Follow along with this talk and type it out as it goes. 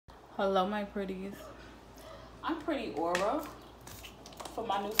Hello, my pretties. I'm Pretty Aura. For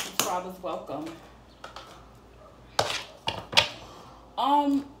my new subscribers, welcome.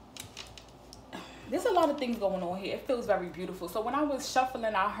 There's a lot of things going on here. It feels very beautiful. So when I was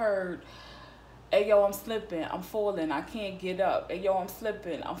shuffling, I heard, "Hey yo, I'm slipping, I'm falling, I can't get up. Hey yo, I'm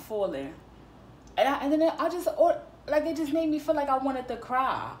slipping, I'm falling," and then I just like it just made me feel like I wanted to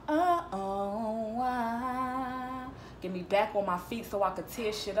cry. Get me back on my feet so I could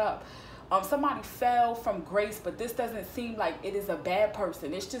tear shit up. Somebody fell from grace, but this doesn't seem like it is a bad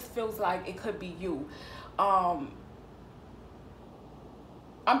person. It just feels like it could be you. I'm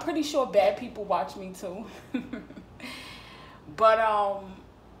pretty sure bad people watch me too. But I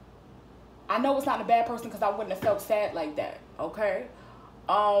know it's not a bad person because I wouldn't have felt sad like that, okay?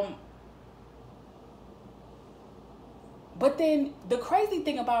 But then the crazy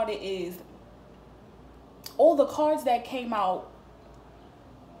thing about it is all the cards that came out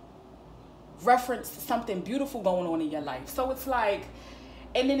reference something beautiful going on in your life. So it's like,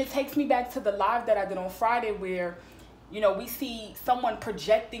 and then it takes me back to the live that I did on Friday where, you know, we see someone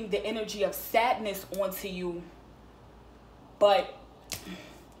projecting the energy of sadness onto you, but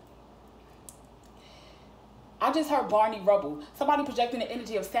I just heard Barney Rubble. Somebody projecting the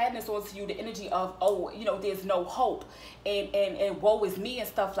energy of sadness onto you, the energy of, oh, you know, there's no hope, and woe is me and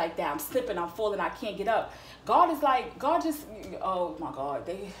stuff like that. I'm slipping, I'm falling, I can't get up. God is like, God just, oh my God,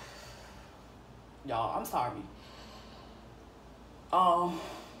 y'all, I'm sorry.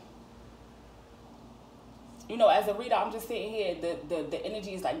 You know, as a reader, I'm just sitting here, the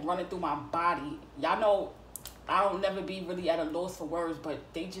energy is like running through my body. Y'all know I don't never be really at a loss for words, but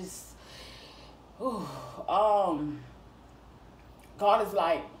they just, God is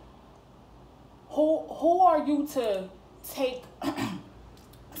like, who are you to take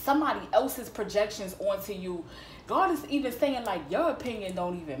somebody else's projections onto you? God is even saying like, your opinion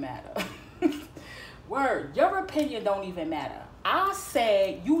don't even matter. Word, your opinion don't even matter. I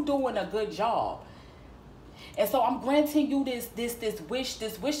said you doing a good job. And so I'm granting you this wish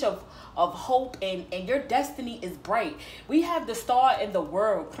of hope, and your destiny is bright. We have the star in the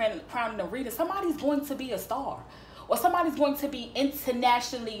world crowning the reader. Somebody's going to be a star, or somebody's going to be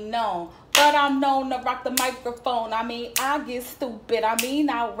internationally known. But I'm known to rock the microphone. I mean, I get stupid. I mean,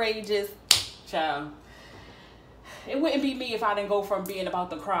 outrageous. Child. It wouldn't be me if I didn't go from being about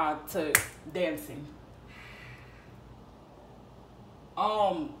to cry to dancing.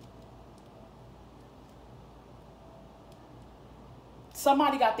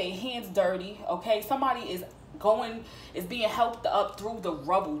 Somebody got their hands dirty, okay? Somebody is being helped up through the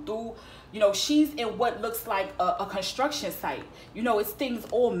rubble, through, you know, she's in what looks like a construction site. You know, it's things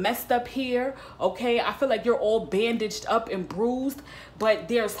all messed up here, okay? I feel like you're all bandaged up and bruised, but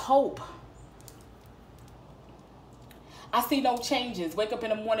there's hope. I see no changes. Wake up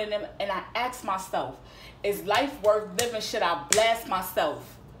in the morning and I ask myself, is life worth living? Should I blast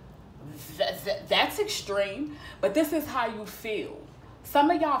myself? That's extreme, but this is how you feel.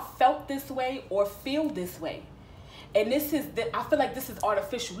 Some of y'all felt this way or feel this way. And this is, I feel like this is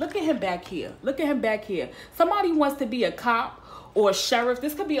artificial. Look at him back here. Look at him back here. Somebody wants to be a cop or a sheriff.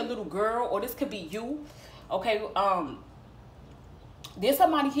 This could be a little girl, or this could be you. Okay. There's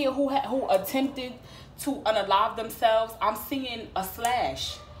somebody here who attempted to unalive themselves. I'm seeing a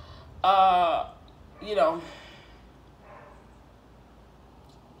slash. You know.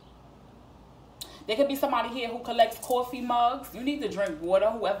 There could be somebody here who collects coffee mugs. You need to drink water,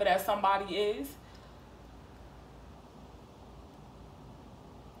 whoever that somebody is.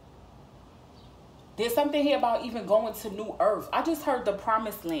 There's something here about even going to New Earth. I just heard the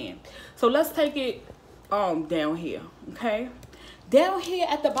promised land. So let's take it down here, okay? Down here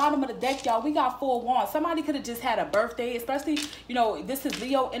at the bottom of the deck, y'all, we got 4 wands. Somebody could have just had a birthday, especially, you know, this is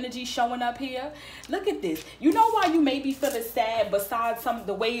Leo energy showing up here. Look at this. You know why you may be feeling sad besides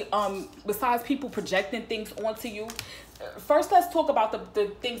besides people projecting things onto you? First, let's talk about the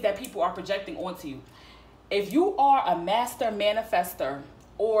things that people are projecting onto you. If you are a master manifester,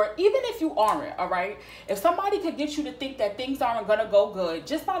 or even if you aren't, all right? If somebody could get you to think that things aren't going to go good,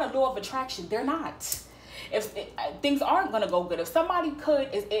 just by the law of attraction, they're not. If things aren't going to go good, if somebody could,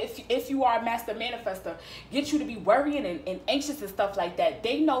 if you are a master manifester, get you to be worrying and anxious and stuff like that,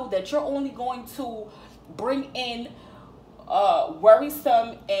 they know that you're only going to bring in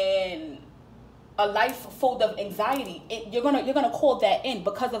worrisome and a life full of anxiety. You're gonna call that in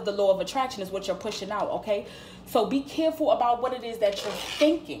because of the law of attraction is what you're pushing out, okay? So be careful about what it is that you're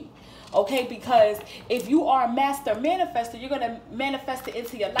thinking. Okay, because if you are a master manifester, you're going to manifest it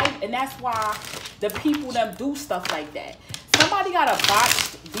into your life. And that's why the people them do stuff like that. Somebody got a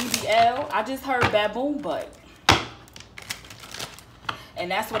botched BBL. I just heard baboon butt. And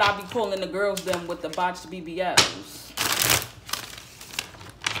that's what I be calling the girls them with the botched BBLs.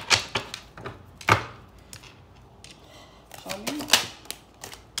 Show me.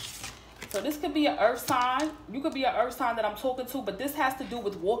 So this could be an earth sign. You could be an earth sign that I'm talking to, but this has to do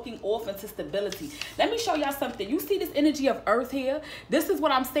with walking off into stability. Let me show y'all something. You see this energy of earth here? This is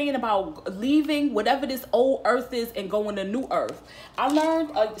what I'm saying about leaving whatever this old earth is and going to new earth. I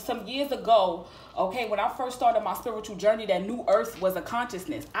learned some years ago, okay, when I first started my spiritual journey, that new earth was a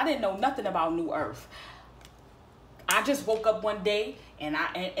consciousness. I didn't know nothing about new earth. I just woke up one day and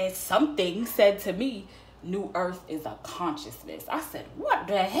something said to me, new earth is a consciousness. I said, what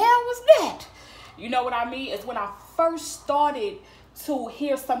the hell was that? You know what I mean? It's when I first started to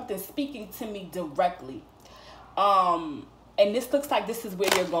hear something speaking to me directly. And this looks like this is where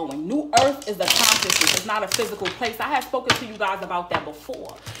you're going. New earth is a consciousness. It's not a physical place. I have spoken to you guys about that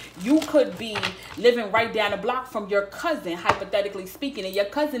before. You could be living right down the block from your cousin, hypothetically speaking, and your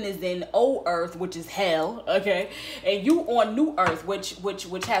cousin is in old earth, which is hell, okay? And you on new earth, which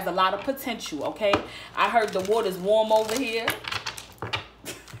has a lot of potential, okay? I heard the water's warm over here.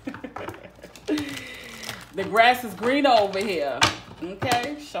 The grass is green over here.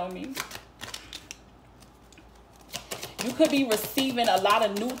 Okay, show me. You could be receiving a lot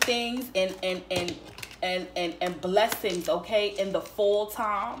of new things and blessings, okay, in the fall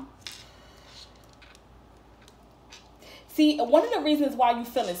time. See, one of the reasons why you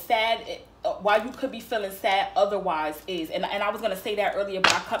feeling sad, why you could be feeling sad otherwise is, and I was going to say that earlier,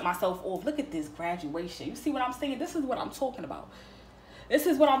 but I cut myself off. Look at this graduation. You see what I'm saying? This is what I'm talking about. This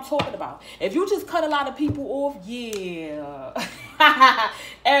is what I'm talking about. If you just cut a lot of people off, yeah.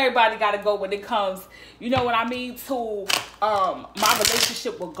 Everybody got to go when it comes, you know what I mean, to my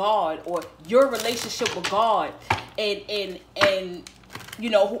relationship with God or your relationship with God. And you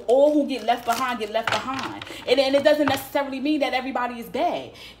know, all who get left behind get left behind. And it doesn't necessarily mean that everybody is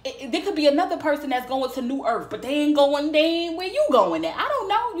bad. There could be another person that's going to new earth, but they ain't where you going at. I don't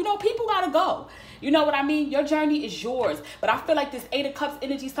know. You know, people got to go. You know what I mean? Your journey is yours. But I feel like this 8 of Cups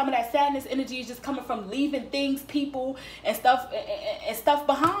energy, some of that sadness energy is just coming from leaving things, people, and stuff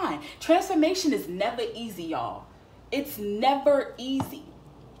behind. Transformation is never easy, y'all. It's never easy.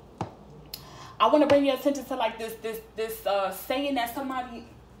 I want to bring your attention to like this saying that somebody,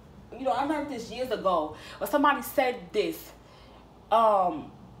 you know, I learned this years ago, but somebody said this, and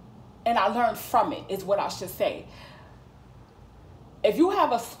I learned from it, is what I should say. If you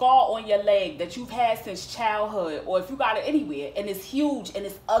have a scar on your leg that you've had since childhood, or if you got it anywhere and it's huge and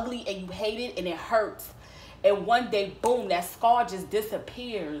it's ugly and you hate it and it hurts, and one day, boom, that scar just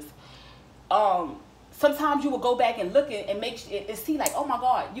disappears. Sometimes you will go back and look and see like, oh my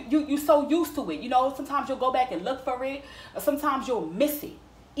God, you so used to it. You know, sometimes you'll go back and look for it, or sometimes you'll miss it,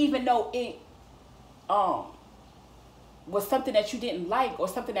 even though it was something that you didn't like or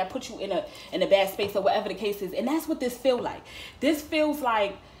something that put you in a bad space or whatever the case is. And that's what this feels like. This feels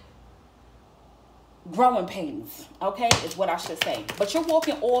like growing pains, okay, is what I should say. But you're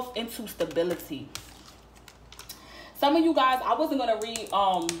walking off into stability. Some of you guys, I wasn't going to read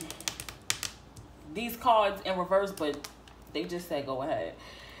these cards in reverse, but they just said go ahead.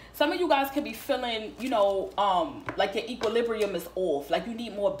 Some of you guys could be feeling, you know, like your equilibrium is off, like you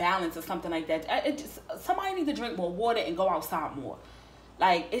need more balance or something like that. Somebody needs to drink more water and go outside more.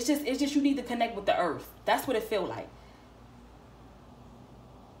 Like it's just you need to connect with the earth. That's what it feels like.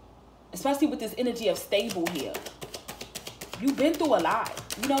 Especially with this energy of stable here. You've been through a lot.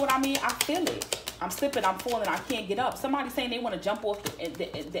 You know what I mean? I feel it. I'm slipping, I'm falling, I can't get up. Somebody saying they want to jump off the edge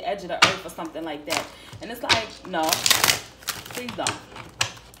of the earth or something like that. And it's like, no, please don't.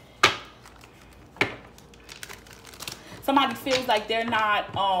 Somebody feels like they're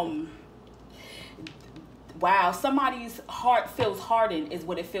not, wow, somebody's heart feels hardened is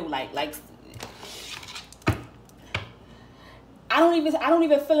what it feels like. Like, I don't even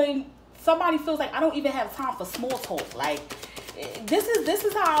feel, somebody feels like I don't even have time for small talk. Like, this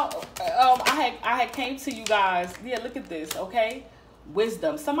is how I had came to you guys. Yeah, look at this, okay?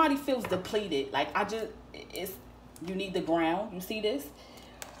 Wisdom. Somebody feels depleted. Like, you need the ground. You see this?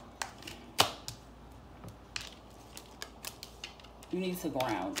 You need to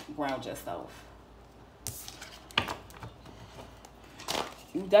ground yourself.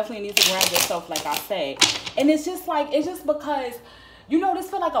 You definitely need to ground yourself, like I said. And it's just because, you know, this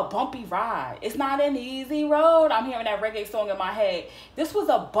feel like a bumpy ride. It's not an easy road. I'm hearing that reggae song in my head. This was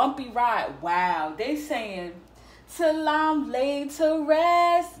a bumpy ride. Wow. They saying, till I'm laid to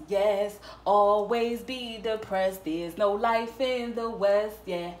rest. Yes. Always be depressed. There's no life in the West.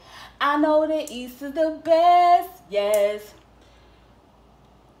 Yeah. I know the East is the best. Yes.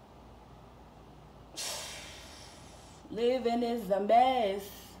 Living is a mess.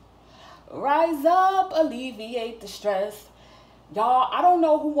 Rise up, alleviate the stress. Y'all, I don't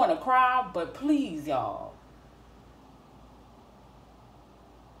know who want to cry, but please, y'all.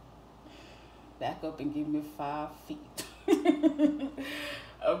 Back up and give me 5 feet.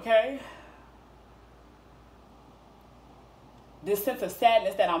 Okay? This sense of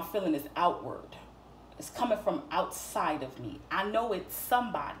sadness that I'm feeling is outward. It's coming from outside of me. I know it's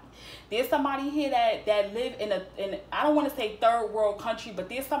somebody. There's somebody here that live in I don't want to say third world country, but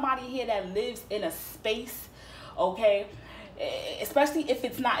there's somebody here that lives in a space, okay? Especially if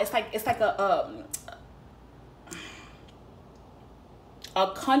it's not, it's like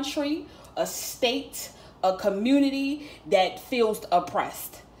a country, a state, a community that feels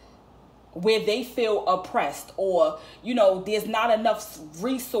oppressed, where they feel oppressed, or, you know, there's not enough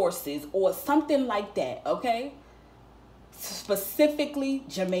resources or something like that, okay? Specifically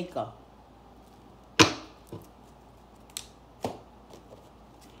Jamaica.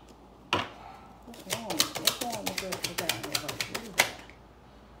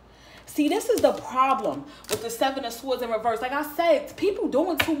 See, this is the problem with the 7 of Swords in reverse. Like I said, people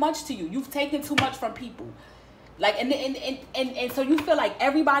doing too much to you. You've taken too much from people. Like, and so you feel like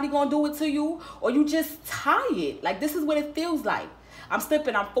everybody gonna do it to you, or you just tired. Like, this is what it feels like. I'm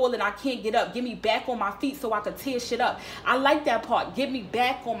slipping, I'm falling, I can't get up. Get me back on my feet so I can tear shit up. I like that part. Get me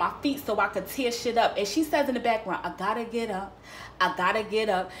back on my feet so I can tear shit up. And she says in the background, I gotta get up. I gotta get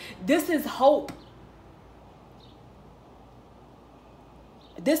up. This is hope.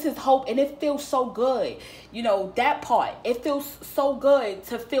 This is hope, and it feels so good. You know, that part, it feels so good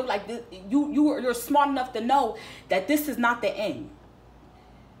to feel like this, you're smart enough to know that this is not the end.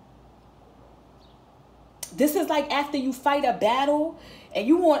 This is like after you fight a battle and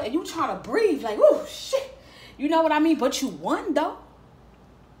you trying to breathe, like, oh shit. You know what I mean? But you won though.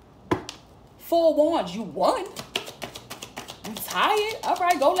 4 wands, you won. You tired? All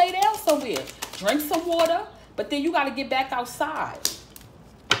right, go lay down somewhere. Drink some water, but then you got to get back outside.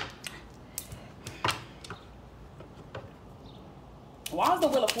 Why is the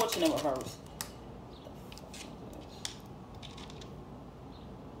Wheel of Fortune in reverse?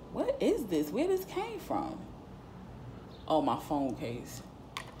 What is this? Where this came from? Oh, my phone case.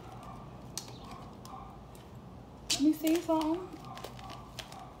 Let me see something.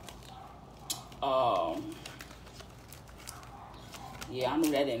 Yeah, I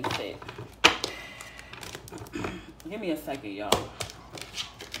knew that didn't fit. Give me a second, y'all.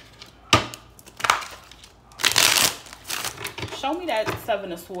 Show me that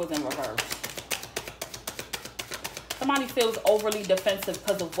 7 of Swords in reverse. Somebody feels overly defensive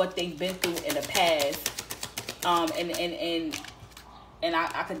because of what they've been through in the past. And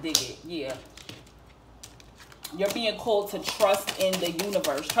I can dig it. Yeah. You're being called to trust in the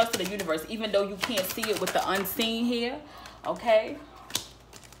universe. Trust in the universe, even though you can't see it with the unseen here. Okay?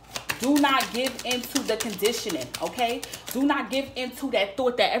 Do not give into the conditioning, okay? Do not give into that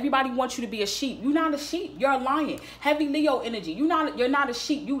thought that everybody wants you to be a sheep. You're not a sheep. You're a lion. Heavy Leo energy. You're not a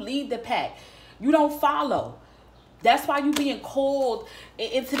sheep. You lead the pack. You don't follow. That's why you being called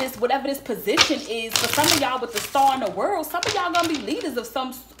into this, whatever this position is. For some of y'all with the star in the world, some of y'all gonna be leaders of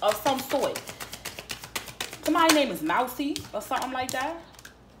some sort. Somebody's name is Mousy or something like that.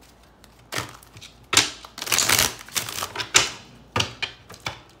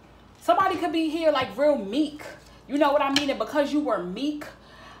 Somebody could be here like real meek. You know what I mean? And because you were meek,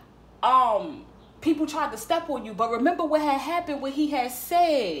 people tried to step on you. But remember what had happened, what he had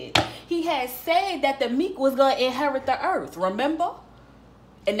said. He had said that the meek was going to inherit the earth. Remember?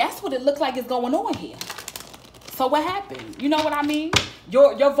 And that's what it looked like is going on here. So what happened? You know what I mean?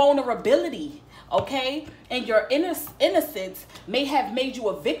 Your vulnerability, okay? And your innocence may have made you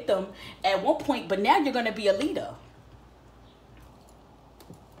a victim at one point, but now you're going to be a leader.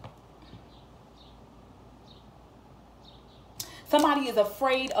 Somebody is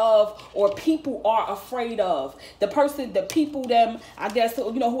afraid of, or people are afraid of. The person, the people, them, I guess,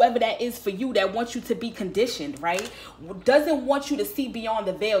 you know, whoever that is for you that wants you to be conditioned, right? Doesn't want you to see beyond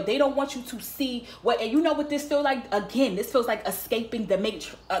the veil. They don't want you to see what, and you know what this feels like? Again, this feels like escaping the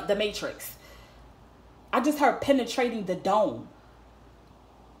matrix. I just heard penetrating the dome.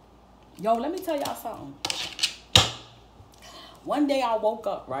 Yo, let me tell y'all something. One day I woke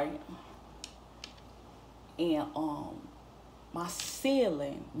up, right? And, my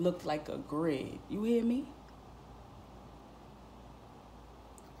ceiling looked like a grid. You hear me?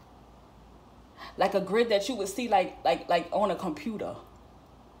 Like a grid that you would see like on a computer.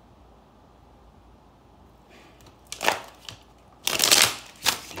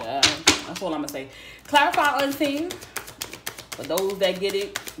 Yeah, that's all I'm gonna say. Clarify unseen. For those that get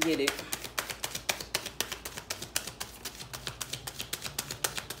it, get it.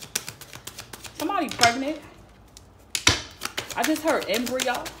 Somebody pregnant. I just heard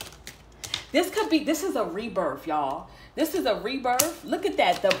embryo. This is a rebirth, y'all. This is a rebirth. Look at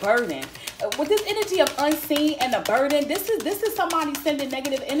that, the burden. With this energy of unseen and the burden, this is somebody sending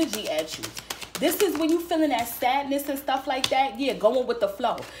negative energy at you. This is when you feeling that sadness and stuff like that. Yeah, going with the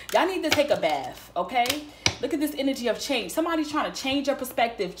flow. Y'all need to take a bath, okay? Look at this energy of change. Somebody's trying to change your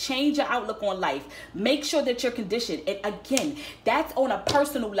perspective, change your outlook on life. Make sure that you're conditioned. And again, that's on a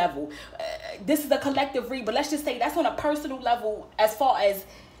personal level. This is a collective read, but let's just say that's on a personal level as far as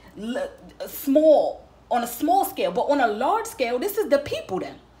small, on a small scale. But on a large scale, this is the people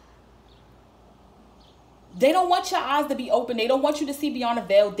then. They don't want your eyes to be open. They don't want you to see beyond the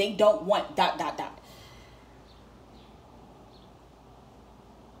veil. They don't want ...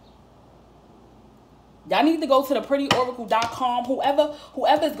 Y'all need to go to theprettyoracle.com.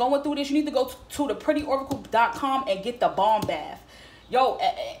 Whoever is going through this, you need to go to theprettyoracle.com and get the bomb bath. Yo,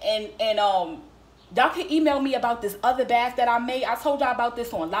 and y'all can email me about this other bath that I made. I told y'all about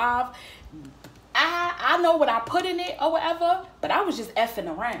this on live. I know what I put in it or whatever, but I was just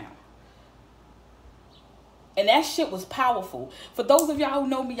effing around. And that shit was powerful. For those of y'all who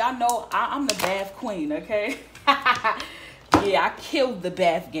know me, y'all know I'm the bath queen, okay? Yeah, I killed the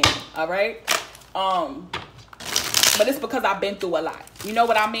bath game, all right? But it's because I've been through a lot. You know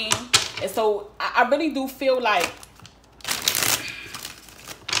what I mean? And so I really do feel like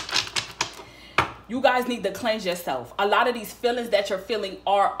you guys need to cleanse yourself. A lot of these feelings that you're feeling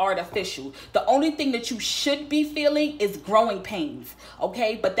are artificial. The only thing that you should be feeling is growing pains,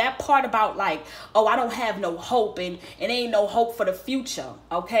 okay? But that part about like, oh, I don't have no hope and ain't no hope for the future,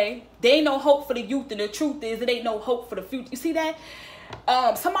 okay? There ain't no hope for the youth, and the truth is it ain't no hope for the future. You see that?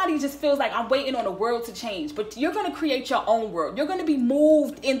 Somebody just feels like I'm waiting on the world to change, but you're going to create your own world. You're going to be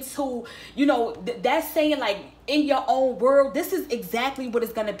moved into, you know, that's saying like in your own world, this is exactly what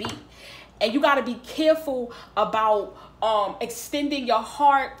it's going to be. And you got to be careful about extending your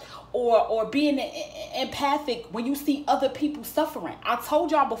heart or being empathic when you see other people suffering. I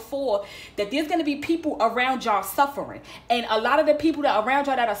told y'all before that there's going to be people around y'all suffering. And a lot of the people that are around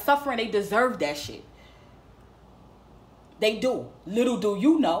y'all that are suffering, they deserve that shit. They do. Little do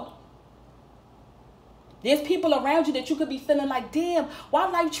you know. There's people around you that you could be feeling like, damn, why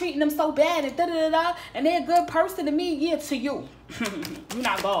life treating them so bad and da-da-da-da, and they're a good person to me. Yeah, to you. You're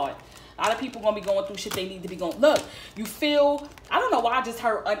not God. A lot of people going to be going through shit they need to be going. Look, you feel, I don't know why I just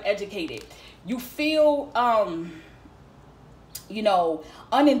heard uneducated. You feel, you know,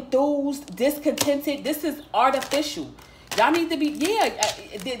 unenthused, discontented. This is artificial. Y'all need to be,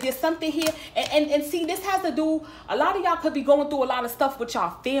 there's something here. And see, this has to do, a lot of y'all could be going through a lot of stuff with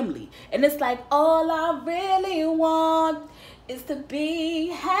y'all family. And it's like, all I really want is to be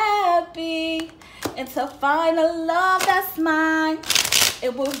happy and to find a love that's mine.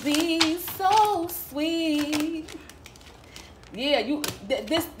 It will be so sweet. Yeah,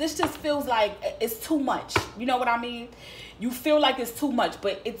 this just feels like it's too much. You know what I mean? You feel like it's too much,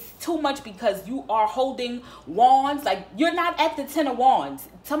 but it's too much because you are holding wands. Like, you're not at the 10 of wands.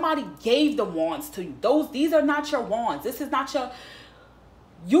 Somebody gave the wands to you. These are not your wands. This is not your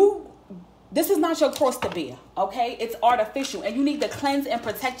cross to bear, okay? It's artificial, and you need to cleanse and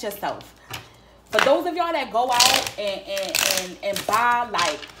protect yourself. For those of y'all that go out and buy,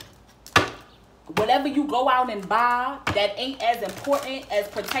 like, whatever you go out and buy that ain't as important as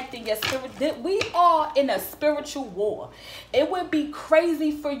protecting your spirit, we are in a spiritual war. It would be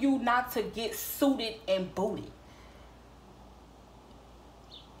crazy for you not to get suited and booted.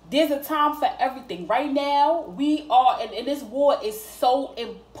 There's a time for everything. Right now, we are, and this war is so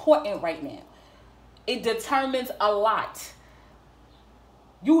important right now. It determines a lot.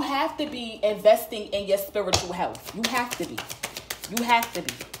 You have to be investing in your spiritual health. You have to be. You have to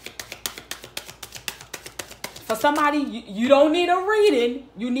be. For somebody, you don't need a reading.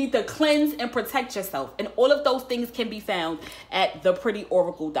 You need to cleanse and protect yourself. And all of those things can be found at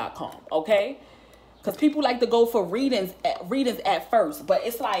theprettyoracle.com, okay? Because people like to go for readings at first. But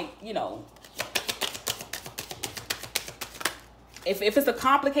it's like, you know, if it's a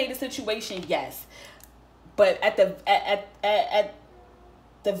complicated situation, yes. But at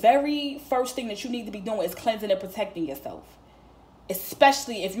the very first thing that you need to be doing is cleansing and protecting yourself.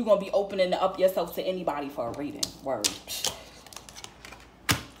 Especially if you're going to be opening up yourself to anybody for a reading. Word.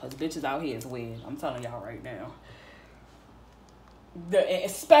 Because bitches out here is weird. I'm telling y'all right now.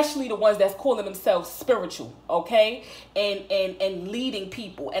 Especially the ones that's calling themselves spiritual. Okay? And leading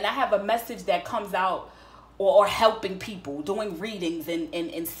people. And I have a message that comes out or helping people. Doing readings and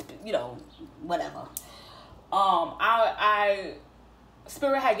you know, whatever.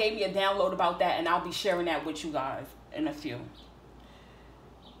 Spirit had gave me a download about that, and I'll be sharing that with you guys in a few.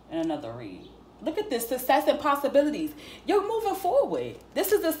 In another read. Look at this, success and possibilities. You're moving forward.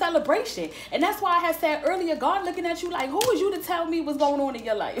 This is a celebration. And that's why I had said earlier, God looking at you like, who is you to tell me what's going on in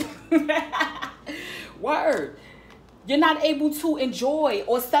your life? Word. You're not able to enjoy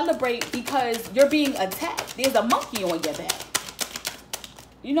or celebrate because you're being attacked. There's a monkey on your back.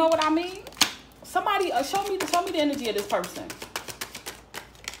 You know what I mean? Somebody, show me the energy of this person.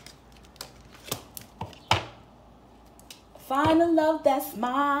 Find a love that's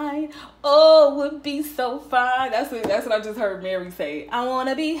mine. Oh, would be so fine. That's what I just heard Mary say. I want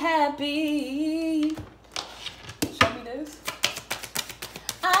to be happy. Show me this.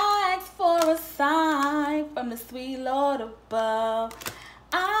 I ask for a sign from the sweet Lord above.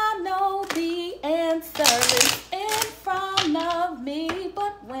 I know the answer is in front of me.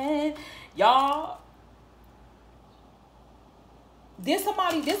 But when y'all, there's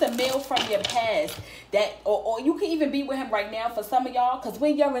a male from your past that, or you can even be with him right now for some of y'all, because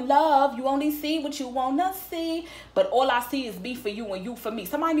when you're in love, you only see what you want to see, but all I see is me for you and you for me.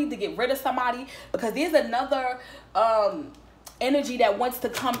 Somebody needs to get rid of somebody, because there's another energy that wants to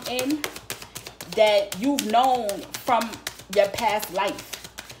come in that you've known from your past life,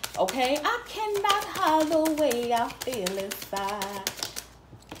 okay? I cannot hide the way I feel inside.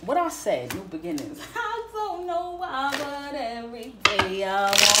 What I said, new beginnings. I don't know why, but every day I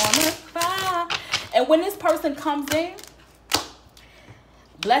wanna cry. And when this person comes in,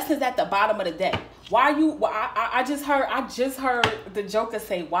 blessings at the bottom of the deck. Why you? I just heard the Joker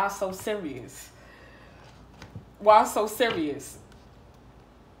say, "Why so serious? Why so serious?"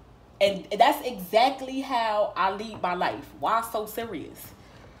 And that's exactly how I lead my life. Why so serious?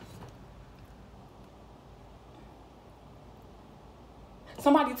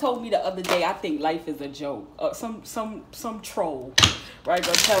 Somebody told me the other day, I think life is a joke. Some troll, right,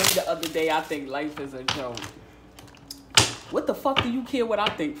 gonna tell me the other day, I think life is a joke. What the fuck do you care what I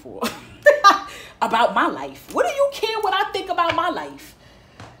think for? About my life? What do you care what I think about my life?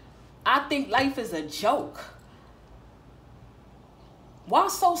 I think life is a joke. Why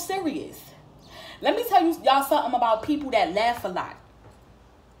so serious? Let me tell y'all something about people that laugh a lot.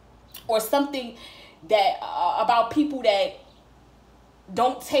 Or something that, about people that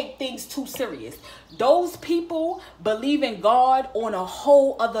don't take things too serious. Those people believe in God on a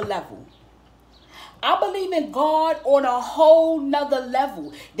whole other level. I believe in God on a whole nother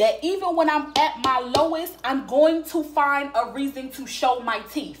level. That even when I'm at my lowest, I'm going to find a reason to show my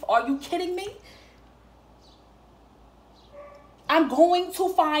teeth. Are you kidding me? I'm going to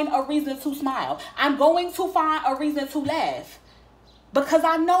find a reason to smile. I'm going to find a reason to laugh. Because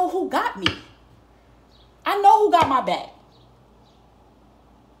I know who got me. I know who got my back.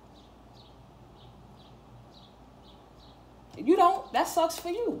 You don't, that sucks for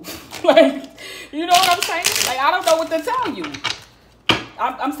you. Like, you know what I'm saying? Like, I don't know what to tell you.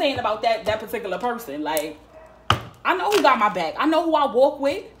 I'm saying about that particular person. Like, I know who got my back. I know who I walk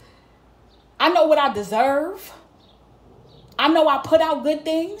with. I know what I deserve. I know I put out good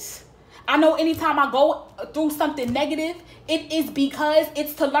things. I know anytime I go through something negative, it is because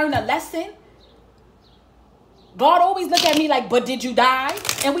it's to learn a lesson. God always look at me like, but did you die?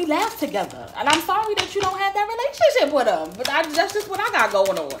 And we laugh together. And I'm sorry that you don't have that relationship with him. But that's just what I got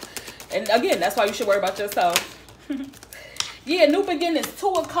going on. And again, that's why you should worry about yourself. Yeah, new beginnings. 2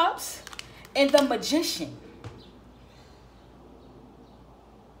 of Cups and the Magician.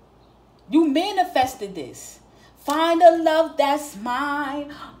 You manifested this. Find a love that's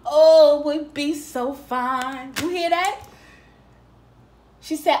mine. Oh, it would be so fine. You hear that?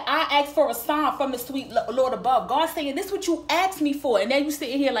 She said, I asked for a sign from the sweet Lord above. God saying, this is what you asked me for. And now you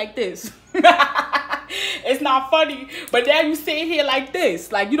sitting here like this. It's not funny. But now you sitting here like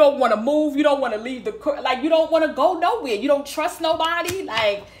this. Like, you don't want to move. You don't want to leave the... Like, you don't want to go nowhere. You don't trust nobody.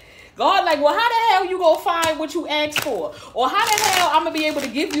 Like, God, like, well, how the hell you going to find what you asked for? Or how the hell I'm going to be able to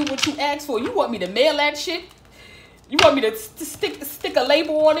give you what you asked for? You want me to mail that shit? You want me to stick a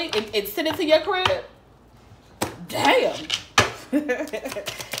label on it and send it to your crib? Damn.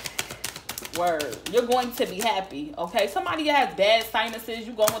 Word. You're going to be happy, okay? Somebody has bad sinuses.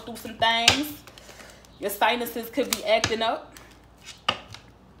 You going through some things. Your sinuses could be acting up.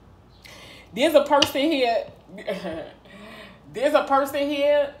 There's a person here. There's a person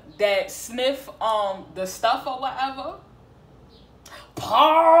here that sniff the stuff or whatever.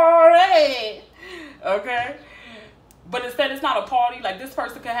 Party, okay? But instead, it's not a party. Like, this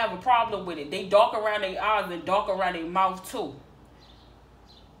person could have a problem with it. They dark around their eyes and dark around their mouth too.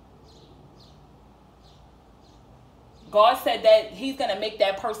 God said that he's going to make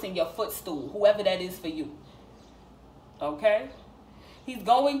that person your footstool, whoever that is for you. Okay? He's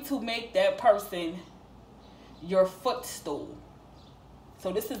going to make that person your footstool.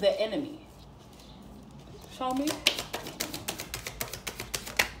 So this is the enemy. Show me.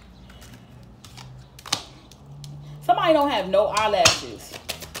 Somebody don't have no eyelashes.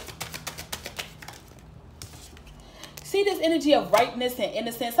 See this energy of ripeness and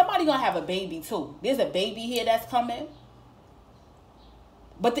innocence? Somebody gonna have a baby too. There's a baby here that's coming.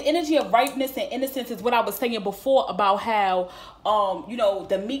 But the energy of ripeness and innocence is what I was saying before about how, you know,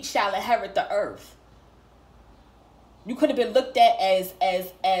 the meek shall inherit the earth. You could have been looked at as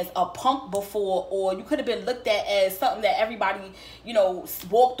a punk before, or you could have been looked at as something that everybody, you know,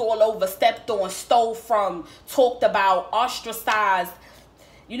 walked all over, stepped on, stole from, talked about, ostracized.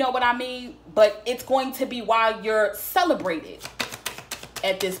 You know what I mean? But it's going to be why you're celebrated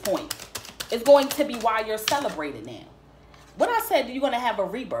at this point. It's going to be why you're celebrated now. What I said, you're going to have a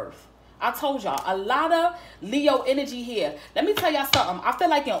rebirth. I told y'all, a lot of Leo energy here. Let me tell y'all something. I feel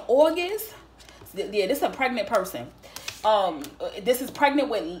like in August, yeah, this is a pregnant person. This is pregnant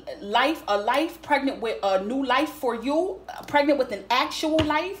with life, pregnant with a new life for you, pregnant with an actual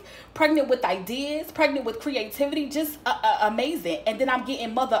life, pregnant with ideas, pregnant with creativity, just amazing. And then I'm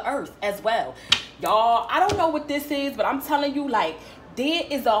getting Mother Earth as well. Y'all, I don't know what this is, but I'm telling you, like, there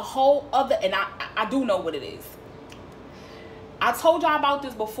is a whole other, and I do know what it is. I told y'all about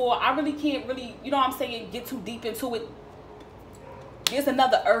this before. I really can't really, you know what I'm saying, get too deep into it. There's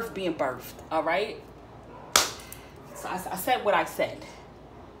another earth being birthed, all right? So I said what I said.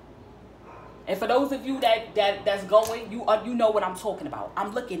 And for those of you that's going, you know what I'm talking about.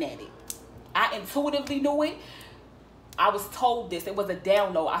 I'm looking at it. I intuitively knew it. I was told this. It was a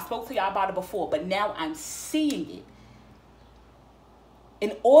download. I spoke to y'all about it before, but now I'm seeing it.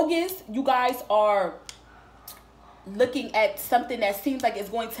 In August, you guys are looking at something that seems like it's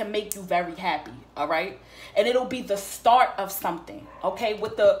going to make you very happy, all right? And it'll be the start of something, okay?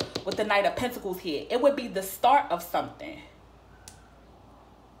 With the Knight of Pentacles here, it would be the start of something.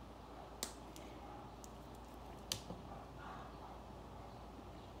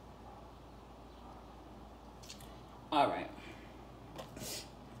 All right.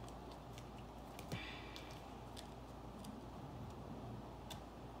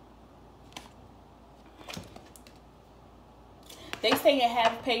 They saying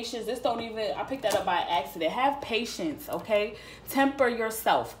have patience. This don't even, I picked that up by accident. Have patience, okay? Temper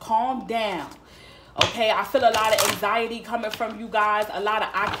yourself. Calm down, okay? I feel a lot of anxiety coming from you guys. A lot of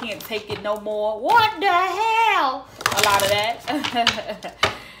I can't take it no more. What the hell? A lot of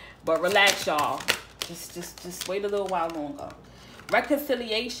that. But relax, y'all. Just wait a little while longer.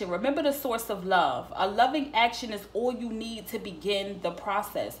 Reconciliation. Remember the source of love. A loving action is all you need to begin the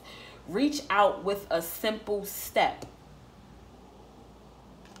process. Reach out with a simple step.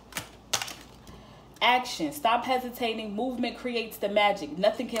 Action. Stop hesitating. Movement creates the magic.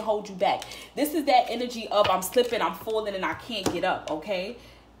 Nothing can hold you back. This is that energy of I'm slipping, I'm falling, and I can't get up, okay?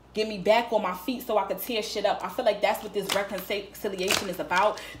 Get me back on my feet so I can tear shit up. I feel like that's what this reconciliation is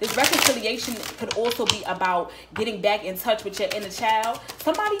about. This reconciliation could also be about getting back in touch with your inner child.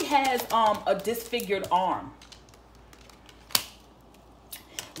 Somebody has a disfigured arm.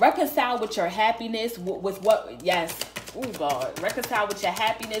 Reconcile with your happiness, with what, yes. Oh, God. Reconcile with your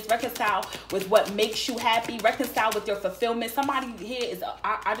happiness. Reconcile with what makes you happy. Reconcile with your fulfillment. Somebody here is,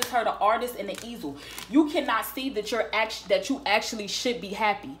 I just heard an artist and an easel. You cannot see that you actually should be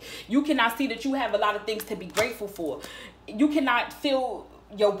happy. You cannot see that you have a lot of things to be grateful for. You cannot feel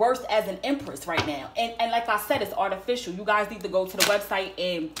your worth as an empress right now. And like I said, it's artificial. You guys need to go to the website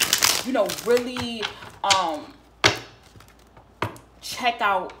and, you know, really check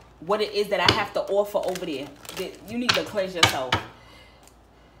out what it is that I have to offer over there. You need to cleanse yourself.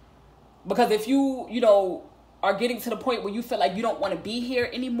 Because if you know, are getting to the point where you feel like you don't want to be here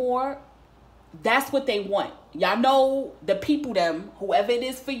anymore, that's what they want. Y'all know the people, them, whoever it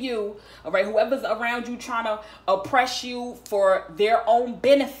is for you, all right, whoever's around you trying to oppress you for their own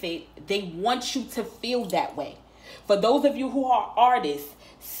benefit, they want you to feel that way. For those of you who are artists,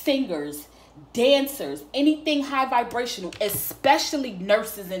 singers, dancers, anything high vibrational, especially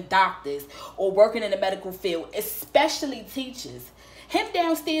nurses and doctors or working in the medical field, especially teachers. Him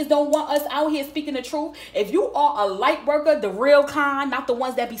downstairs don't want us out here speaking the truth. If you are a light worker, the real kind, not the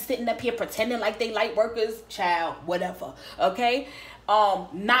ones that be sitting up here pretending like they light workers, child, whatever, okay?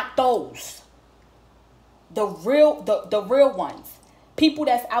 Not those. The real ones. People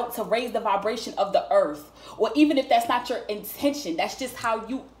that's out to raise the vibration of the earth. Or even if that's not your intention, that's just how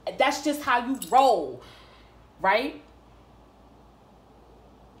you roll, right?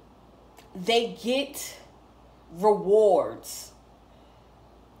 They get rewards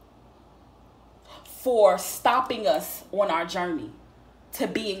for stopping us on our journey to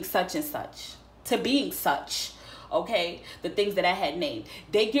being such and such, to being such, okay? The things that I had named.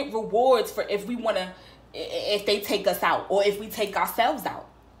 They get rewards for if we want to if they take us out, or if we take ourselves out,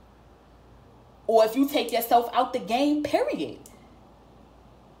 or if you take yourself out the game, period.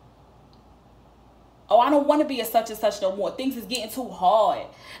 Oh, I don't want to be a such and such no more. Things is getting too hard.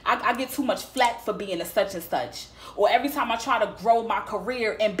 I get too much flack for being a such and such. Or every time I try to grow my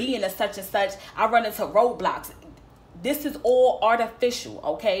career and being a such and such, I run into roadblocks. This is all artificial,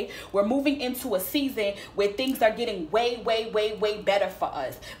 okay? We're moving into a season where things are getting way, way, way, way better for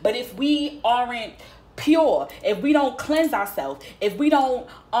us. But if we aren't pure, if we don't cleanse ourselves, if we don't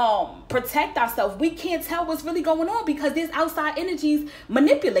protect ourselves, we can't tell what's really going on, because there's outside energies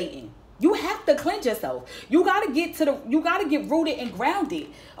manipulating. You have to cleanse yourself. You gotta get rooted and grounded,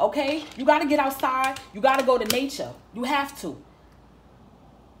 okay? You gotta get outside. You gotta go to nature. You have to,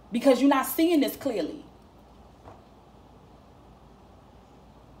 because you're not seeing this clearly.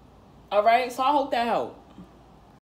 All right, so I hope that helped.